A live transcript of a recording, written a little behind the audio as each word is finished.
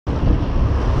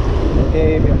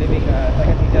Okay, we are leaving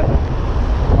Tiger Kingdom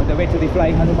on the way to the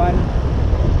Flying Hanuman.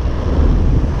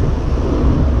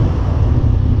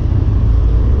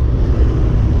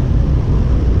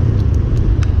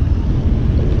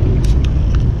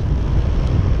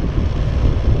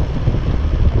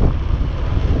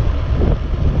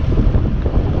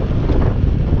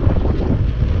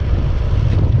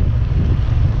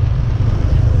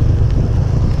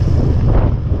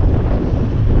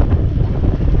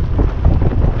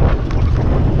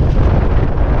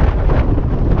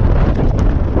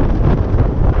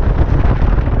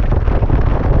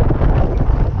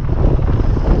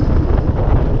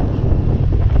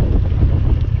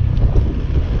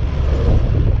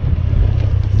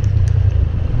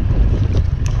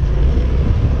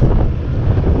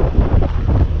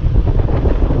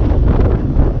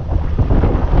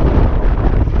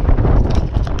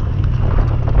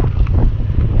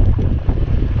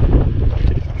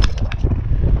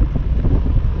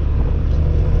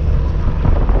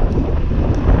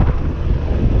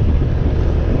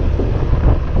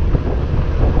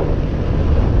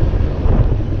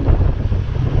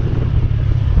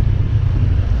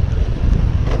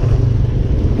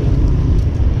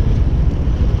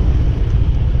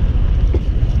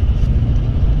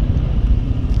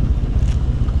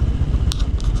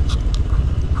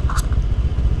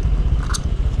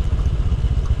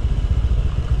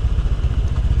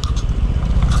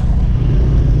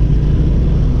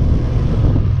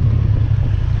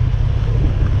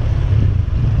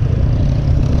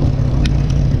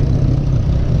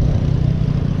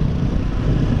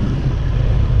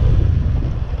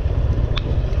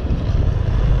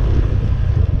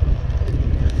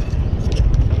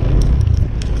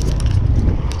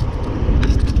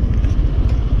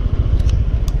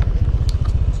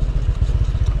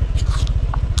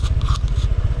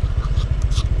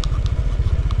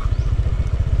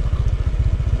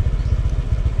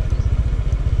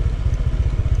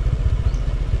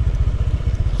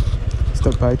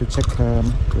 Stop by to check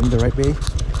in the right way.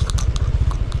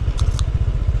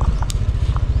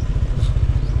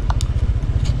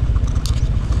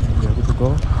 We are good to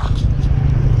go.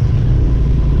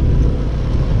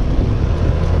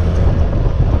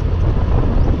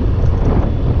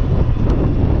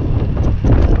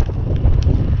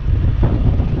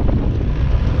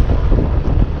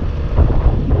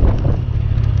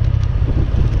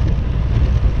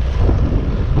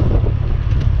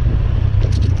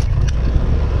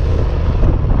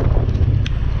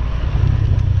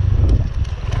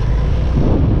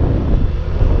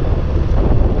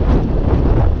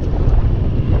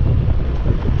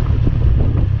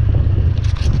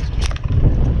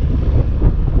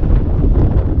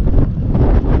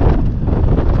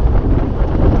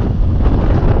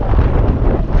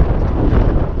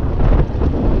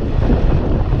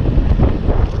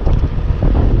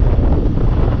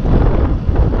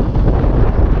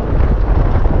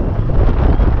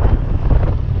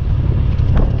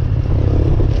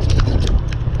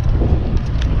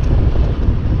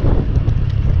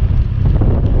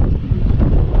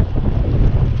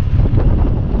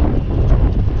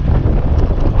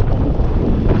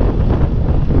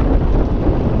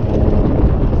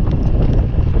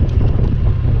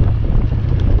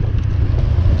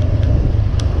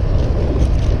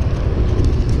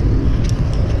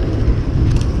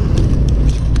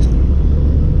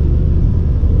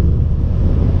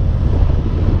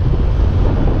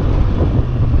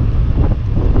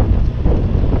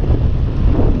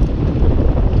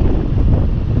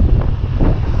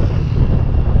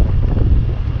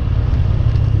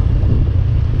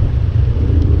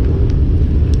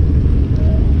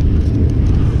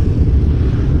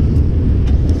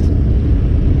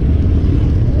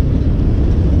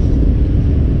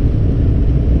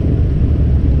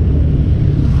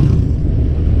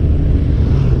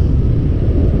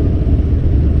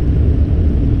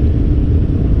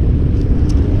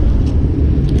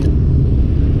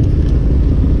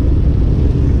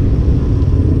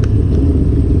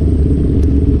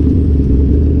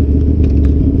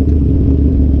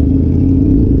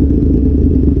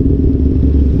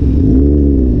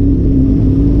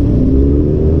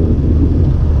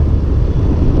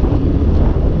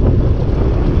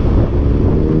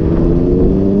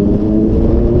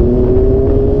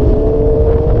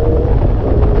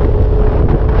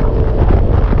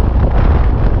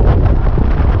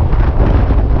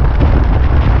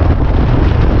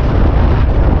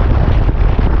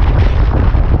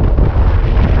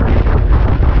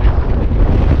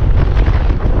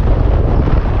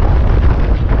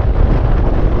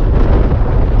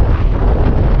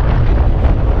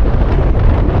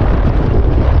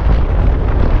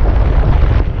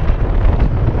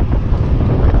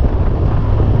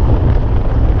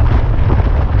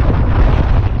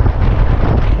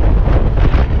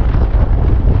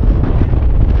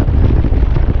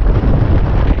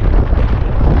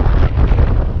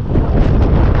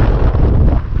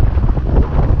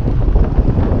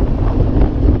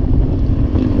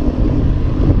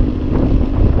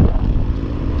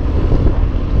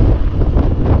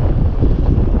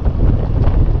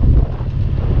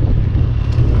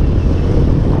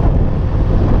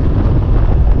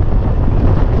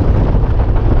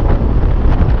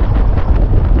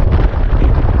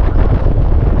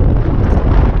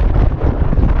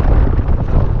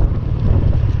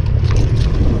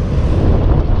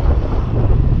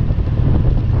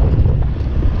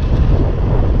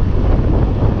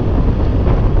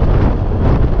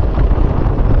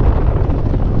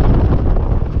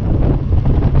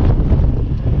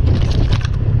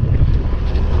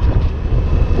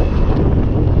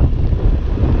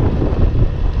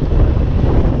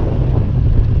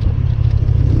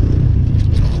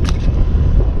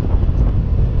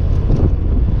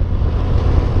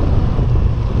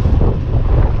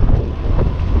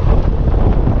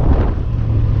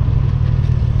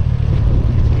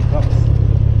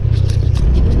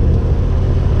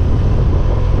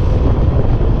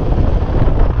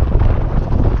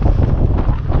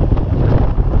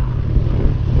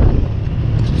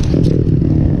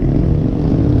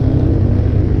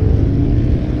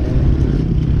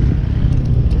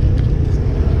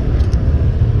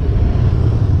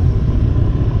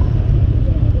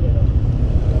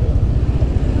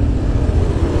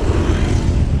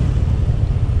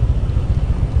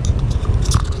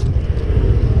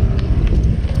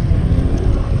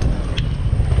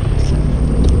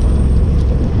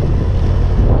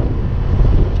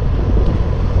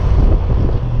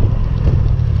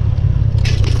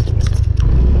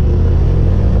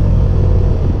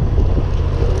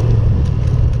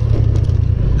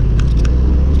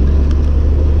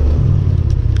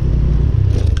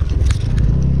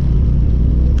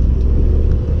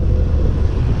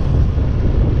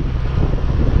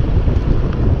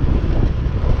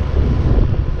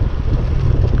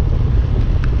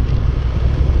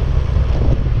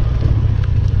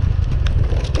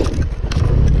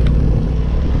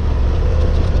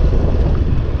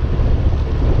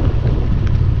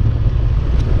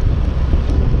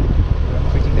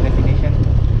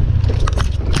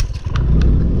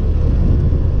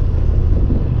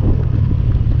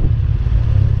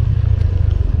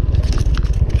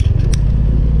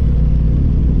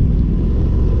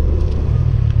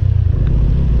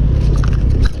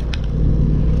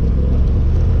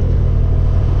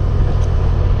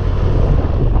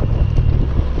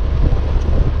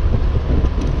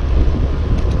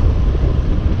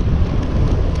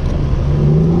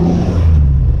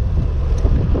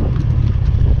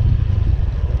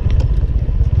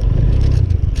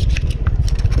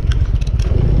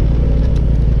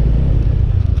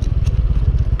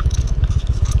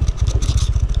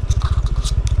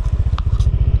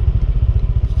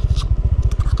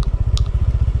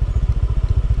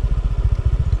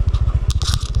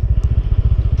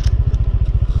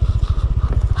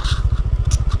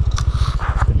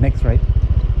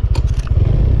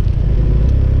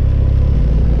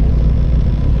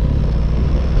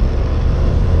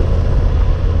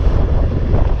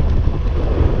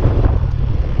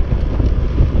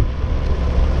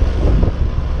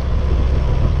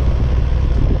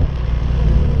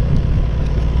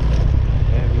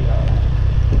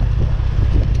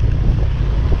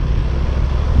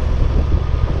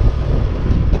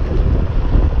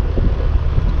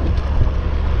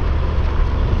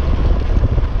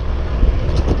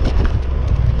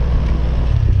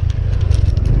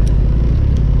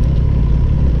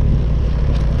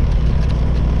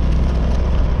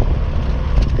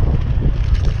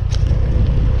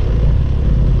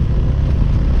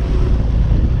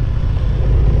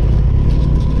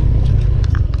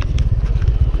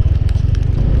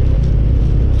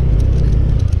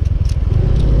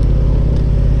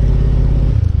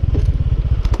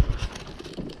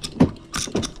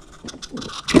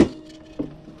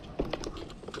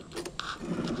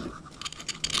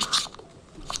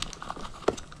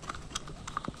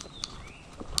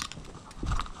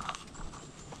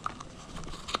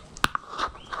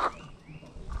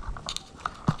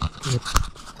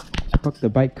 the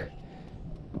bike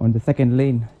on the second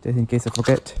lane just in case I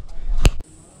forget.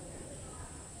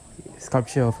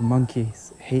 Sculpture of a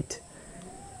monkey's head.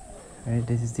 Right,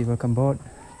 this is the welcome board.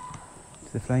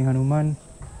 It's the flying Hanuman.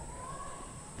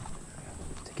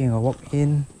 Taking a walk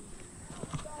in.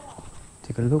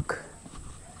 Take a look.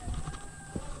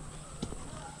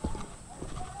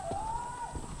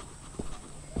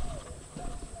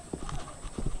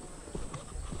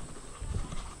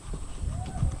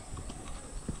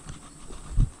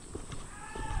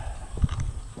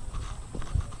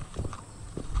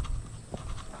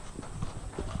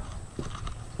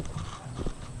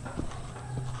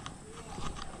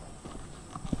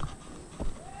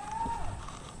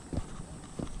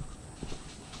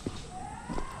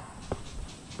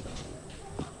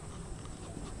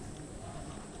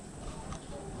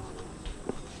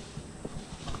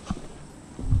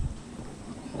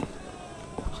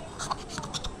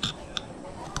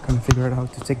 Trying to figure out how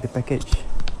to take the package.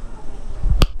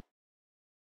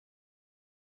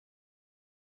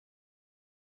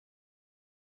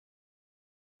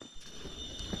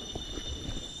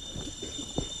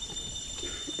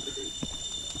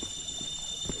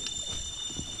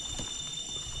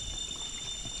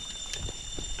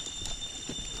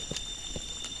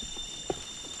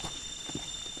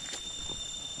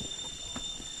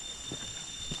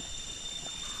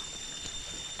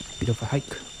 Bit of a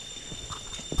hike.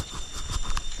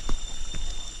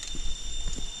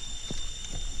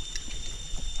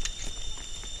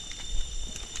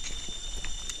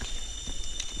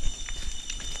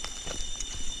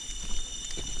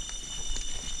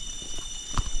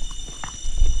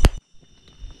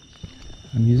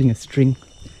 I'm using a string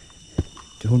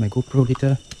to hold my GoPro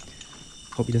later.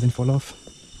 Hope it doesn't fall off.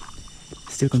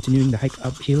 Still continuing the hike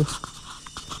uphill.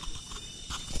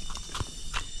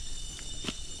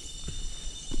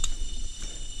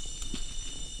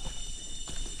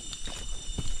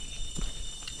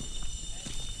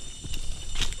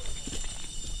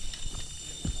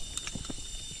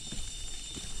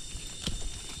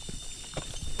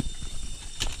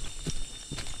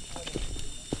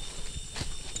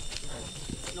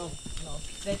 No,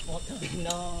 that's water.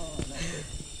 No.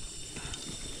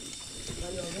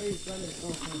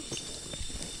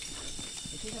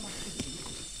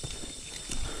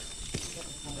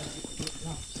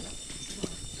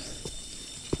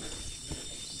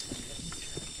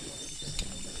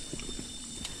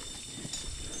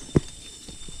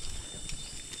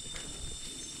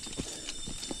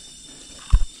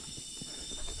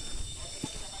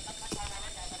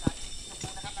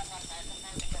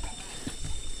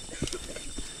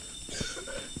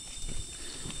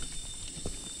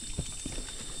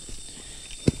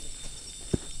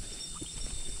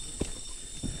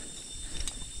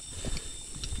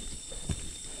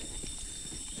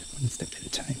 One step at a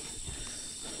time.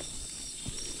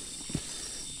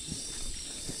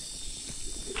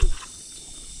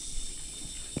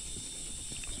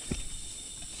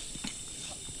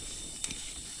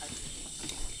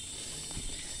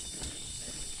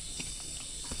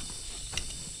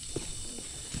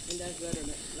 And that's where the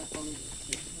last one.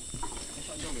 That's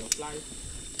what will fly.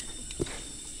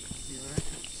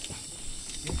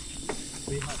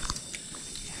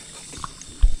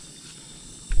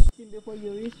 Before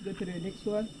you reach, go to the next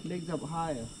one. Legs up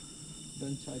higher.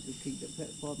 Don't try to kick the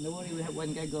platform. Don't worry, we have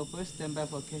one guy go first. Stand by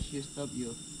for catch you, stop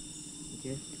you.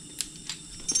 Okay.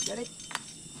 Got it?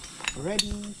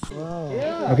 Ready? Wow.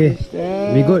 Yeah. Okay,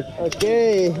 we good.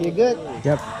 Okay, you good?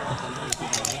 Yep.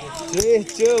 3,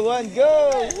 2, 1,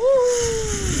 go! Woo!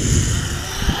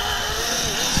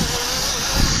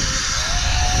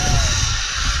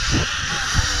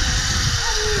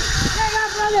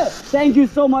 Thank you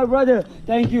so much, brother.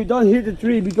 Thank you. Don't hit the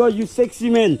tree because you sexy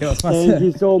man. Thank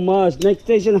you so much. Next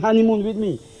station, honeymoon with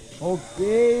me.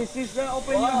 Okay, sister,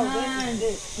 open your hand.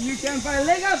 You can find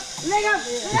leg up, leg up,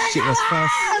 leg Shit was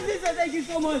fast. up. Sister, thank you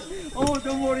so much. Oh,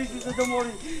 don't worry, sister, don't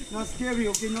worry. Not scary,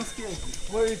 okay, not scary.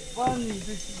 Very fun.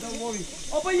 Don't worry.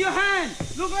 Open your hand.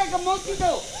 Look like a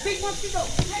mosquito. Big mosquito.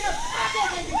 Leg up. Okay,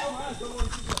 thank you so much. Don't worry,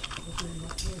 sister.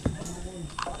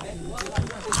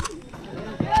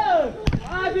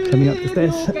 Coming up the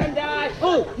stairs. You can die.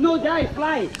 Oh, no die,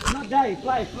 fly. Not die,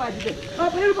 fly, fly.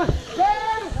 Up, everybody.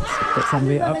 Got some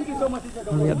way up. Thank you so much.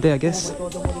 Way up there, I guess.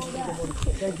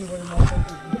 Thank you very much.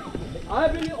 I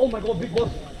really, oh my god, big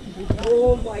boss.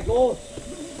 Oh my god.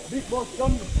 Big boss,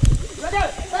 come.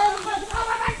 Brother, oh my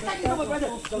god, thank you so much, brother.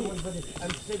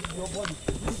 I'm saving your body.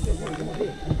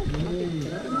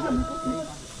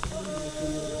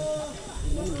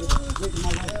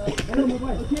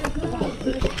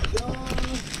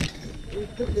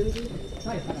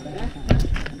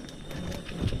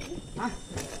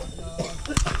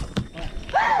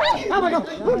 Oh my god!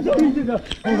 Oh my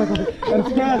god! I'm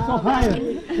scared so high.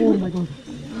 Oh my god!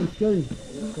 It's scary.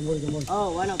 Come on.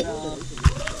 Oh, one of the.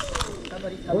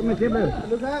 What my table?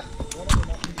 Look up.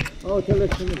 Oh, tell us.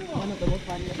 One of the most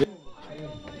funny.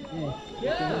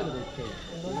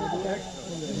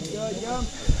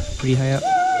 Pretty high up.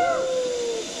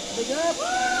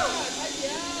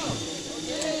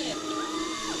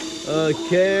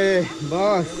 Okay,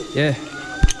 boss. Yeah.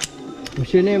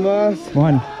 What's your name, boss?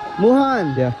 Mohan.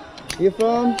 Mohan. Yeah. You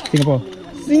from? Singapore.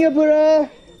 Singapore.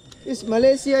 It's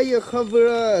Malaysia. You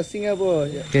cover Singapore.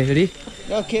 Okay, ready?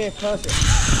 Okay, perfect.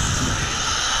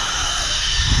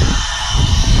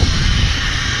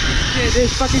 Okay,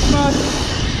 this fucking smart.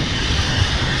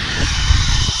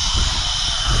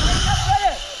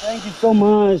 Thank you so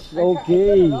much.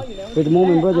 Okay. Wait a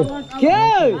moment, brother.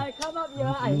 Okay. I come up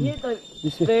here, I hit the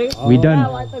thing. We done. I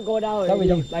want to go down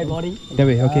already, my body. That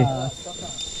way, okay.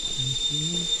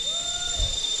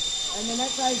 And the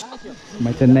next time.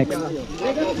 My turn next.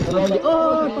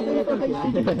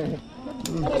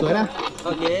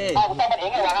 Okay.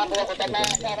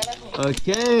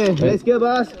 Okay. Let's go,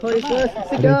 boss. Hold it first.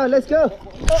 Sit down. Let's go.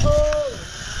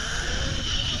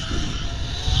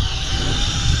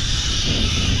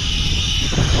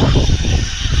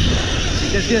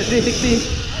 That's good, 360.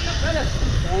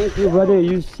 Thank you, brother.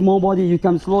 You small body, you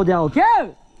come slow down.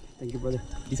 Okay. Thank you, brother.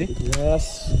 You see?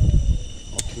 Yes.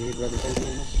 Okay, brother. Thank you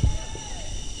very much.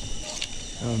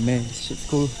 Oh man, this shit's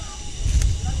cool.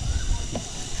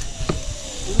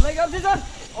 Leg up, this one.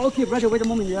 Okay, brother. Wait a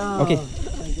moment. Yeah. Okay.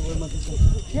 Thank you very much.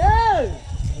 Yeah.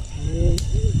 Okay.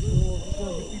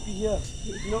 No, you pee here.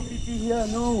 No pee here.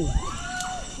 No.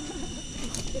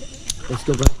 Let's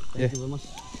go, brother. Thank you very much.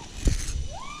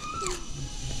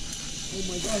 Oh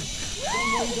my God!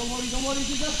 Don't worry,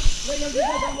 Jesus. Leg up,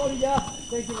 Jesus. Don't worry, yeah.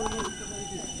 Thank you very much.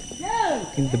 Thank you.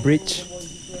 Yeah. In the bridge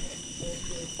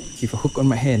with a hook on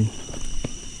my hand.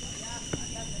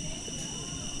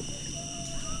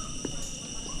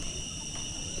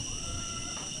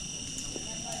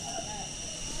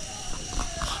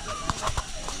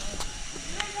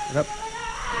 Up.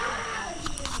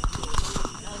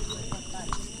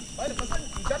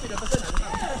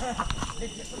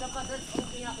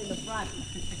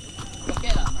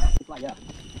 Yeah.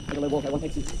 Take a walk. I want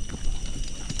taxi.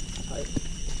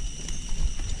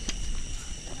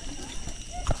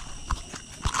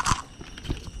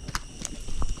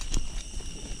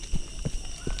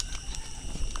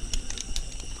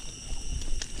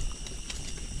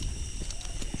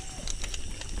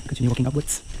 Continue walking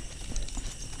upwards.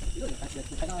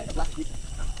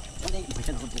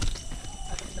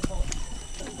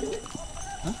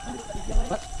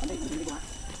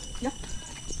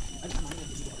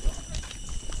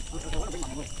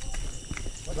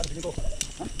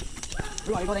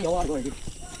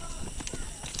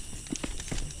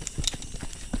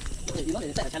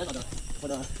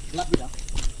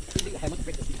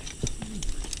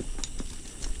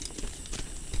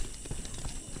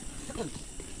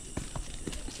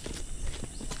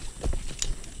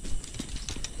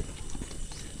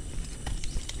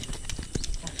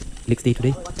 Next day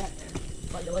today.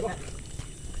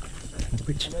 Another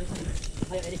bridge.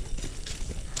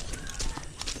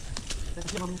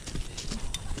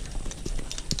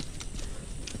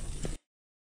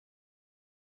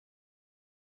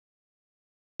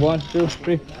 One, two,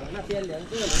 three.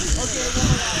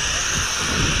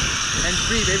 And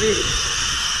three, baby.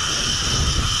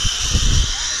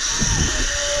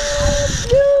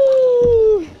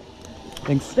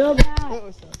 Thanks. So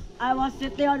bad. I was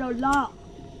sitting on the log.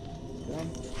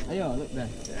 Ayo, look there.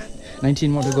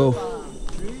 19 more to go.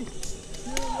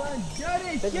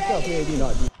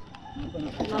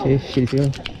 Okay, shitty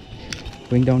field.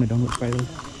 Going down a downward spiral. And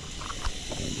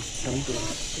this is how it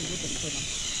goes.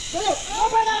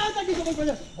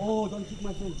 Oh, don't kick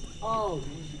my phone. Oh,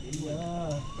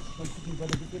 Yeah. Don't kick me,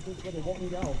 brother. Be careful, brother. Walk me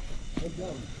down. Walk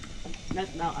down.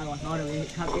 that's now I was all the way.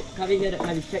 Coming here,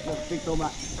 I will check the big so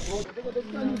much.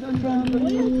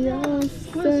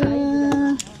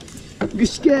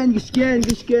 Gushken.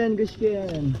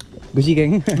 Gucci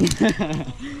gang.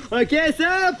 Okay,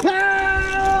 sir.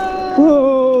 Pow!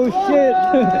 Oh shit!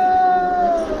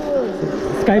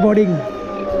 Skyboarding.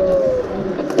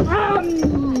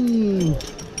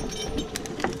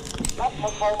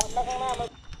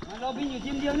 Robinอยู่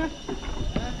ทีมเดียวนะ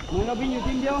มึงRobinอยู่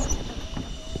ทีมเดียว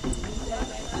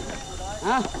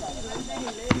อ่ะ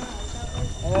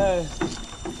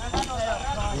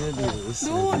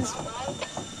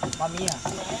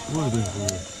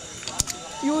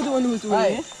You the one who's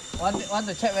doing it. Want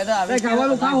to check whether I ได้ข่าวว่า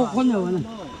ลูกค้า6 คนเหรอวะน่ะ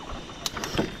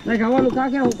Này kawan luka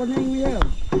ke hukun yang dia.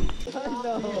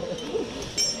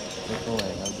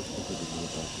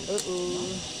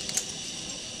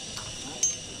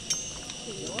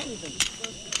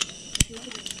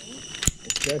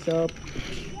 Dress up.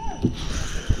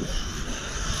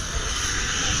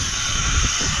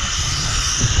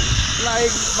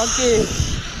 Like monkey.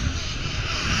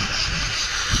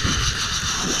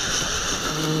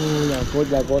 Yeah, good.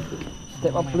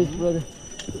 Step up, please, brother.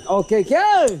 Okay,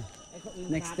 go.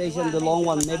 Next station, the long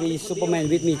one. Maybe Superman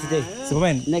with me today.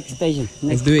 Superman. Next station.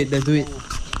 Let's do it. Let's do it.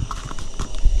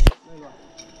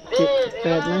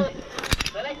 Fat man.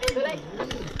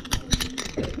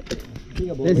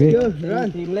 Let's go.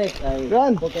 Run. Team leg.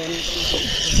 Run.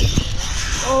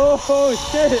 Oh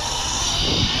shit.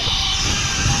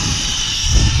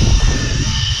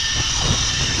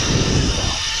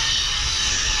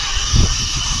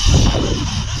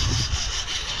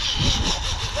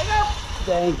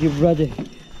 Thank you, brother.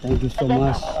 Thank you so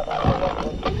much.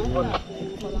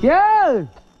 Yeah.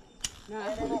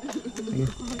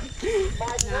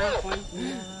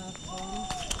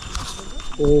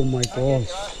 Oh my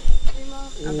gosh.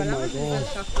 Oh my gosh.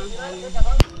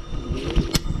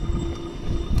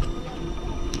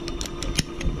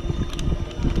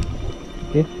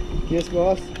 Okay. Yes,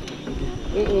 boss.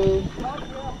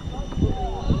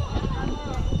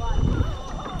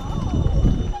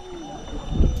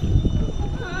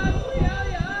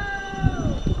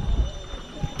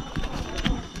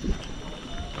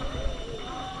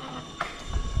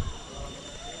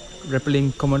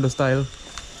 Rappelling commando style.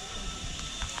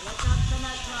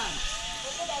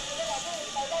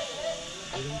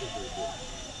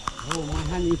 Oh, my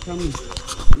hand is coming.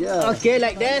 Yeah. Okay,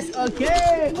 like this.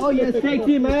 Okay. Oh, yes,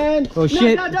 sexy man. Oh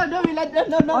shit. No, don't be like that.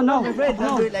 No, Oh, no. my friend,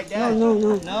 don't do it like that.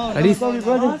 No. No. Ready? Sorry,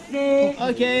 brother. Okay.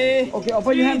 Okay. Okay,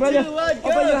 open your hand, brother. 3, 2, 1,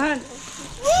 Open your hand.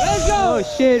 Let's go. Oh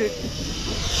shit.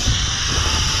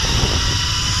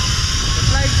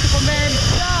 Like Superman.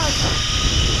 Yes.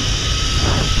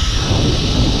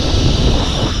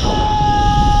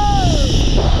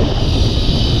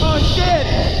 Oh shit.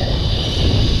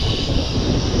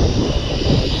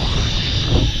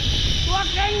 Tua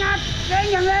kênh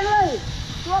nhận lên ơi.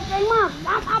 Tua kênh mà.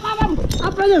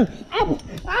 Up, brother. Up.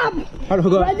 How do I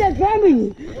go? Brother,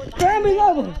 climbing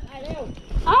up.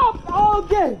 Up,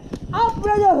 okay. Up,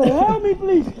 brother. Help me,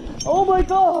 please. Oh my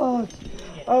God.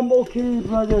 I'm okay,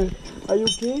 brother. Are you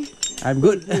okay? I'm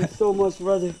good. Thank you so much,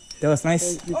 brother. That was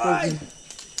nice. Thank you.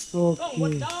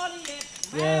 Okay.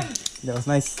 Yeah, that was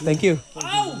nice. Thank you.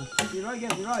 Đi rồi.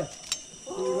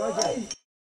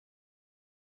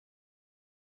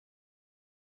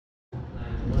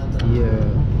 Yeah,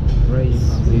 rice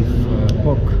with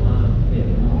pork.